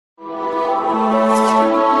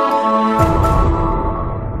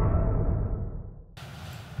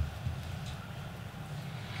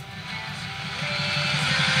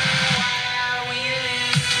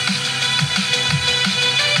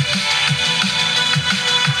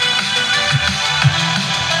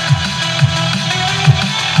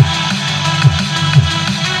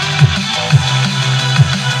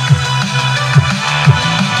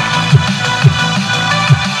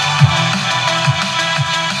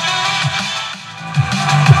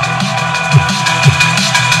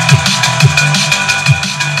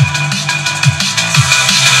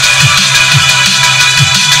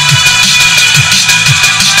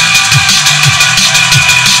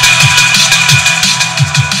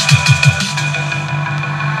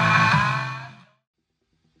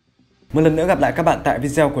Một lần nữa gặp lại các bạn tại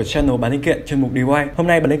video của channel BanLinhKien trên mục DIY. Hôm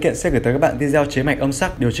nay BanLinhKien sẽ gửi tới các bạn video chế mạch âm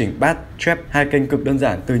sắc, điều chỉnh bass, trap, hai kênh cực đơn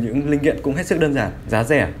giản từ những linh kiện cũng hết sức đơn giản, giá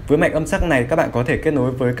rẻ. Với mạch âm sắc này các bạn có thể kết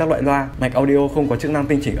nối với các loại loa, mạch audio không có chức năng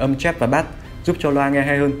tinh chỉnh âm, trap và bass, giúp cho loa nghe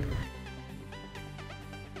hay hơn.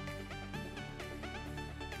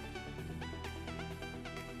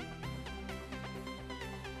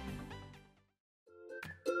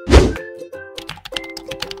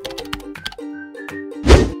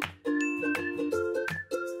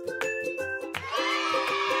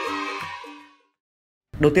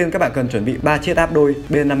 Đầu tiên các bạn cần chuẩn bị 3 chiếc áp đôi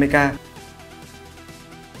B50K,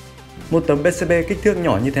 một tấm PCB kích thước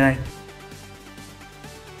nhỏ như thế này,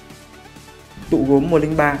 tụ gốm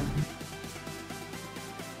 103,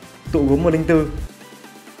 tụ gốm 104,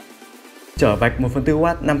 trở vạch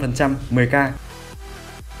 1/4W 5% 10K,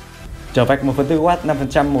 trở vạch 1/4W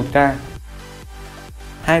 5% 1K,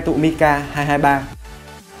 2 tụ mica 223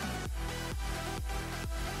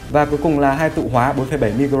 và cuối cùng là 2 tụ hóa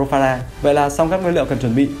 4,7 microfarad. Vậy là xong các nguyên liệu cần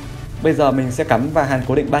chuẩn bị. Bây giờ mình sẽ cắm và hàn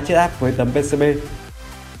cố định 3 chiếc áp với tấm PCB.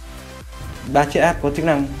 3 chiếc áp có chức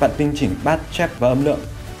năng vặn tinh chỉnh bass, trap và âm lượng.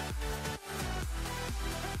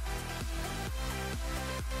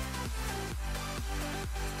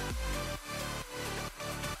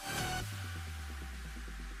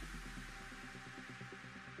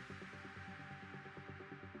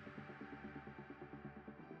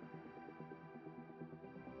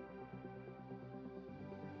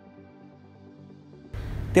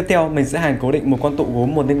 Tiếp theo mình sẽ hàn cố định một con tụ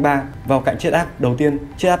gốm 103 vào cạnh chiếc áp đầu tiên.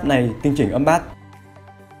 Chiếc áp này tinh chỉnh âm bass.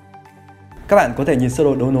 Các bạn có thể nhìn sơ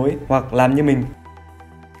đồ đấu nối hoặc làm như mình.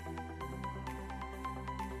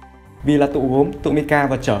 Vì là tụ gốm, tụ mica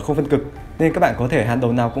và trở không phân cực nên các bạn có thể hàn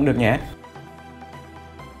đầu nào cũng được nhé.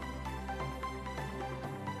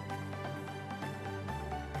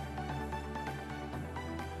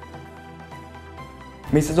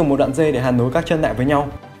 Mình sẽ dùng một đoạn dây để hàn nối các chân lại với nhau.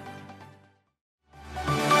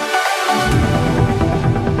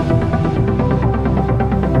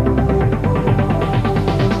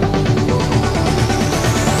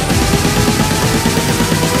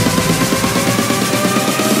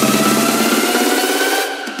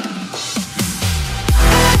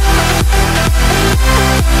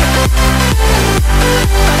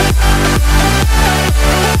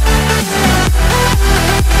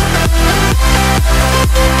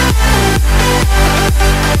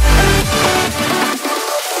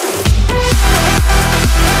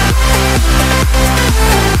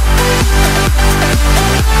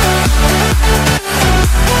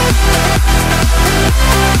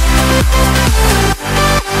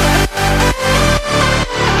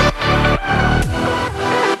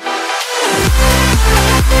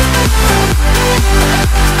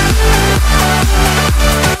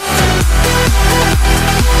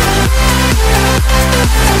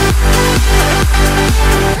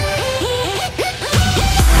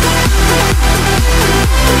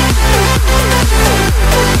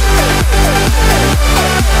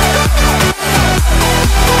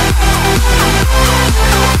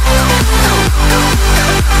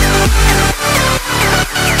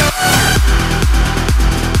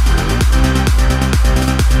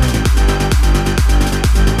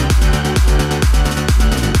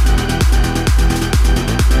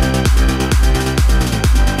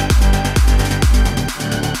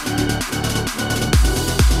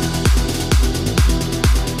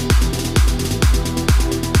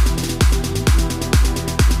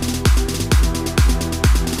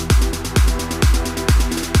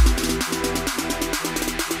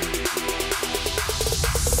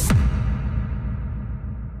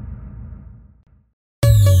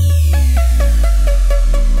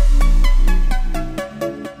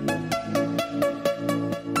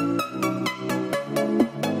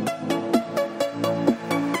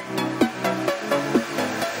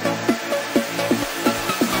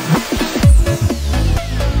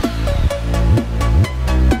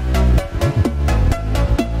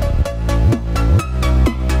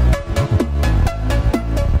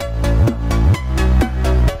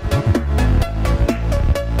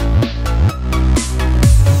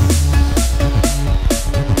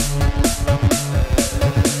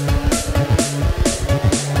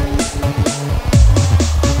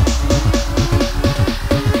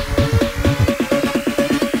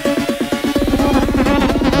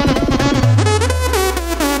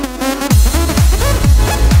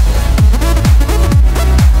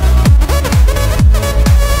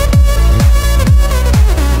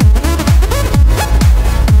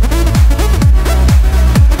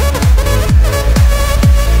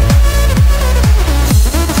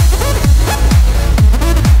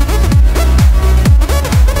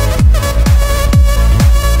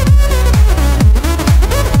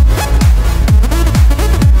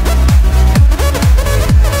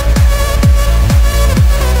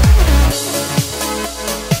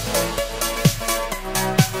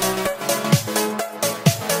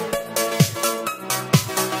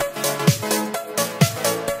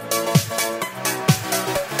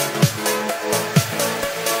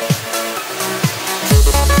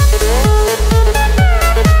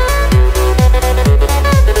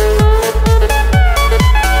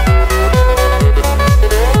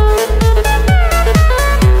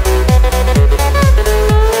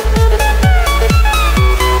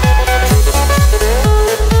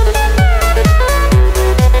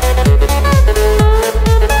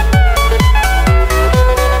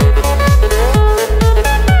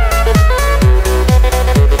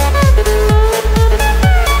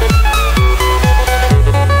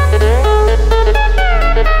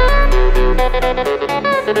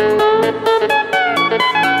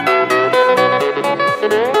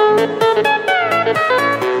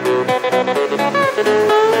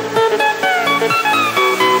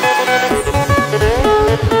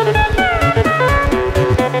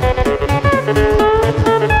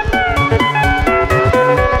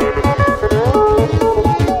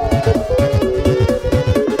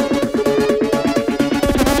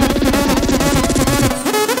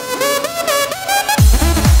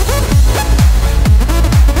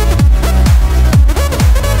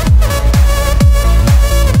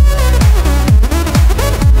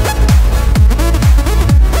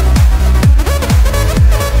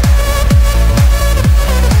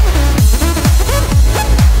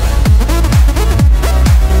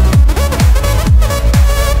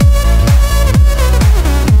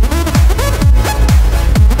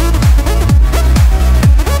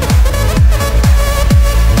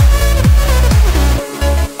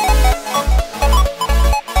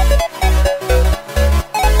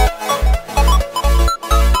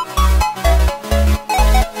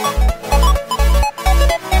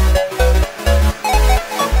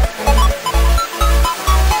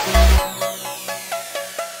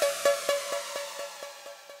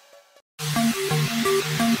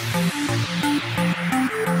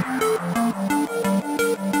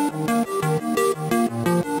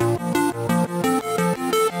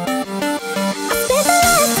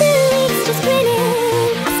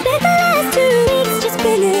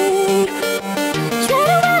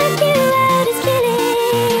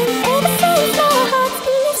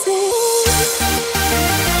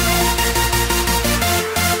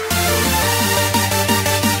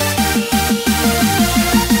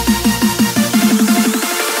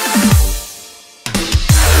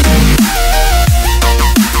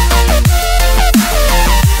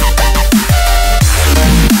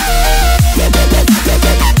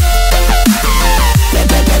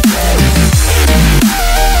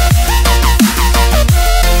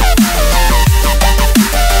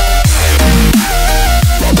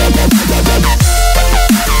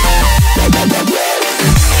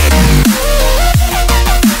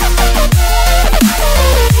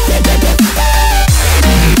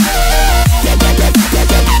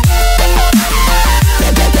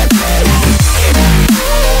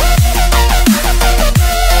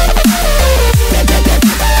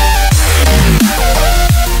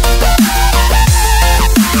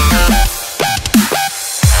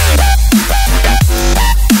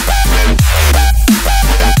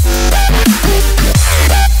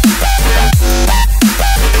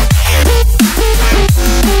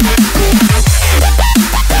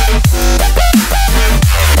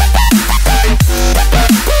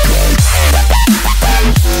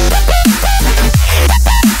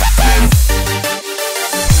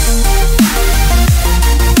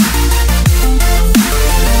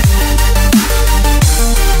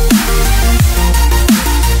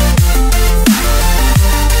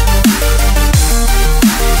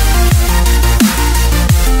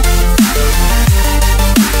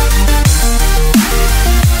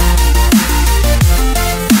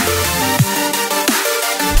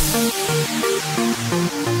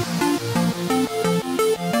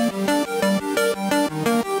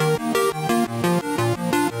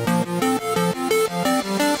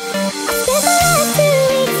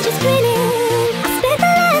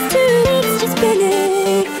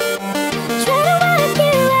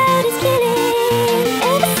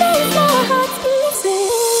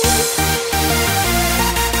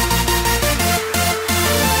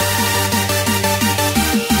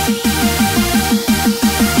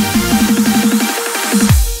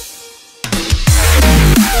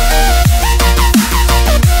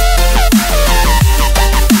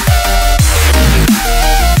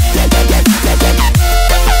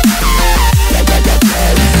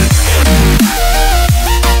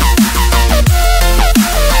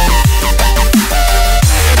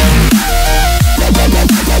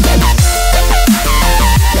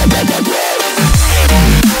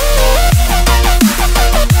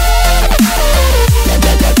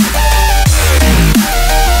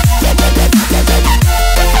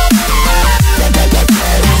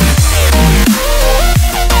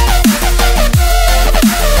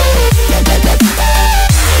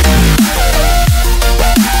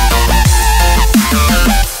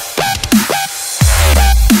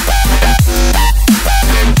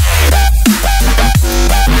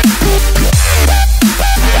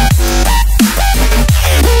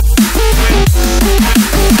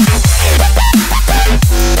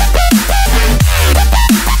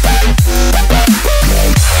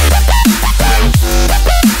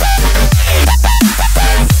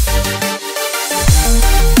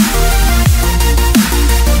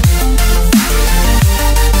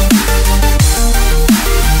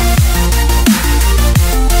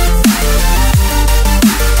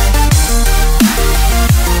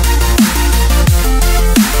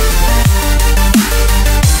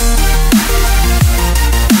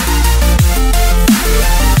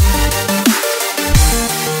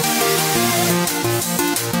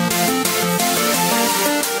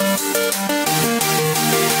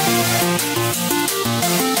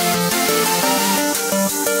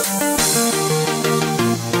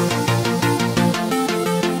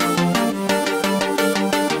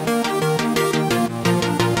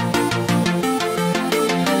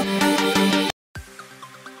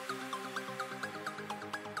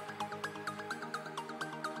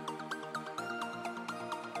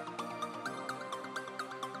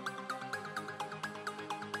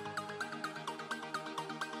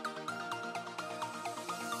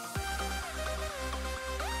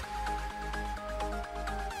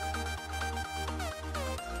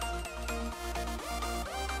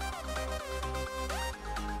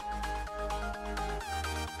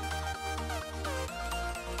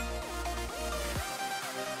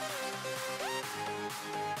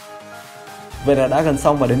 Vậy là đã gần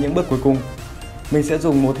xong và đến những bước cuối cùng. Mình sẽ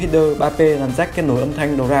dùng một header 3P làm jack kết nối âm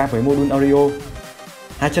thanh đầu ra với module audio.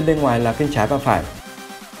 Hai chân bên ngoài là kênh trái và phải.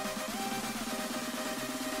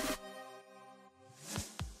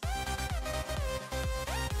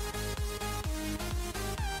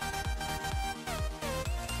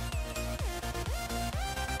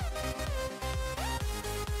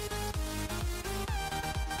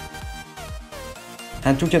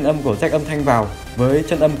 Hàn chung chân âm của jack âm thanh vào với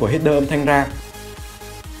chân âm của header âm thanh ra.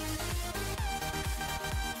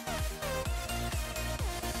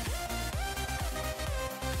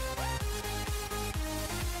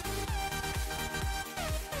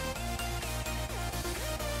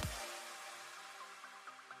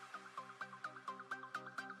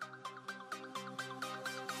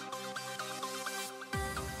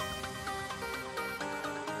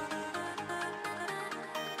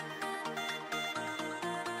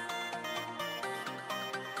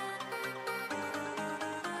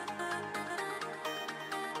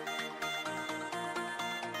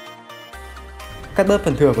 Cắt bớt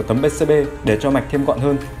phần thừa của tấm PCB để cho mạch thêm gọn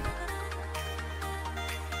hơn.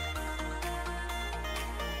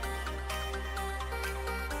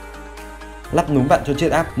 Lắp núm vặn cho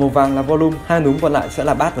chiết áp, màu vàng là volume, hai núm còn lại sẽ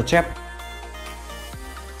là bass và trap.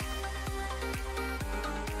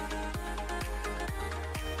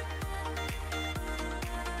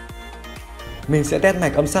 Mình sẽ test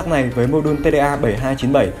mạch âm sắc này với module TDA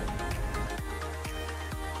 7297.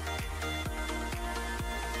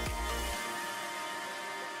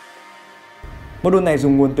 Module này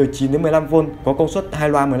dùng nguồn từ 9 đến 15V, có công suất 2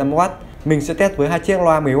 loa 15W. Mình sẽ test với hai chiếc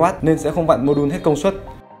loa 10W nên sẽ không vặn module hết công suất.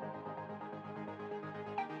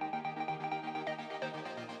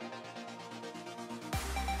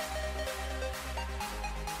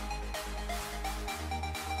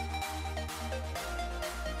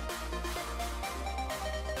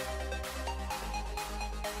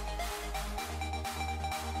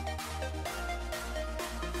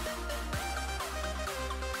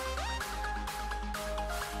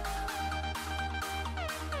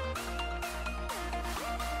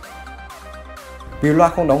 Vì loa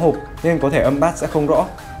không đóng hộp nên có thể âm bass sẽ không rõ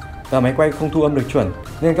và máy quay không thu âm được chuẩn,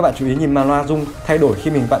 nên các bạn chú ý nhìn màn loa rung thay đổi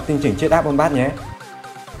khi mình vặn tinh chỉnh chiết áp âm bass nhé.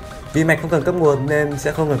 Vì mạch không cần cấp nguồn nên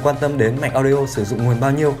sẽ không cần quan tâm đến mạch audio sử dụng nguồn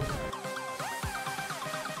bao nhiêu.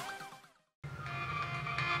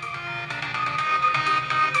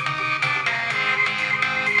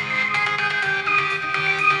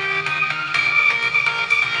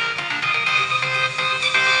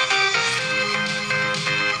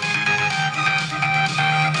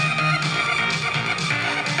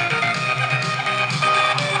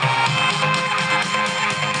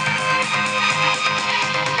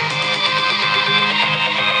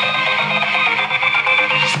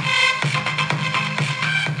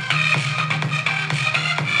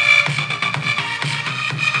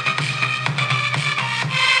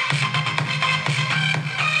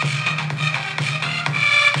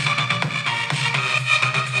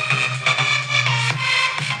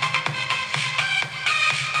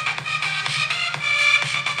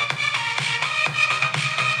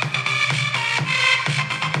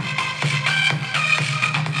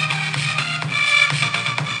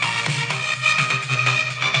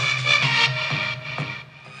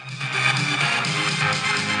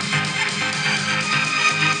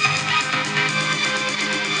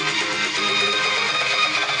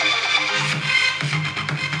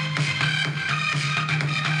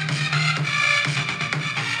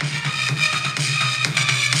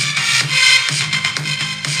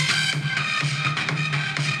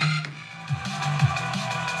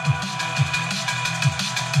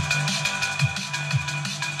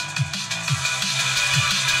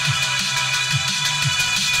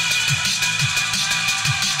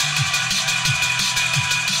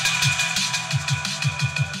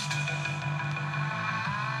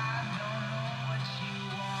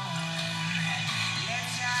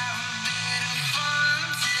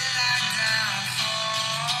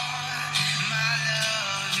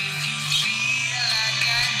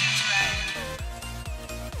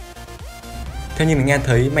 Theo như mình nghe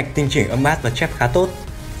thấy, mạch tinh chỉnh âm bass và chép khá tốt,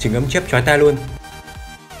 chỉnh âm chép chói tai luôn.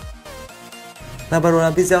 Và vừa rồi là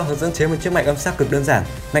video hướng dẫn chế một chiếc mạch âm sắc cực đơn giản.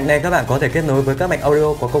 Mạch này các bạn có thể kết nối với các mạch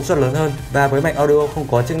audio có công suất lớn hơn, và với mạch audio không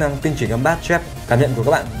có chức năng tinh chỉnh âm bass chép. Cảm nhận của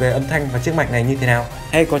các bạn về âm thanh và chiếc mạch này như thế nào?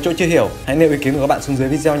 Hay có chỗ chưa hiểu, hãy nêu ý kiến của các bạn xuống dưới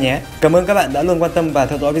video nhé. Cảm ơn các bạn đã luôn quan tâm và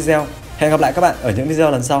theo dõi video. Hẹn gặp lại các bạn ở những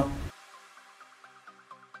video lần sau.